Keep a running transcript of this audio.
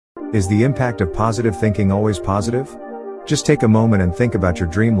Is the impact of positive thinking always positive? Just take a moment and think about your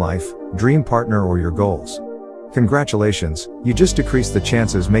dream life, dream partner, or your goals. Congratulations, you just decreased the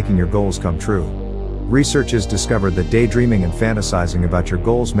chances making your goals come true. Research has discovered that daydreaming and fantasizing about your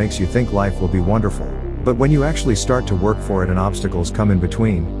goals makes you think life will be wonderful. But when you actually start to work for it and obstacles come in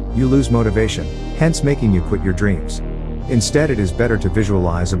between, you lose motivation, hence making you quit your dreams. Instead, it is better to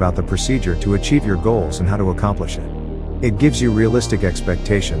visualize about the procedure to achieve your goals and how to accomplish it. It gives you realistic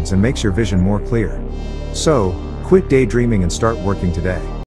expectations and makes your vision more clear. So, quit daydreaming and start working today.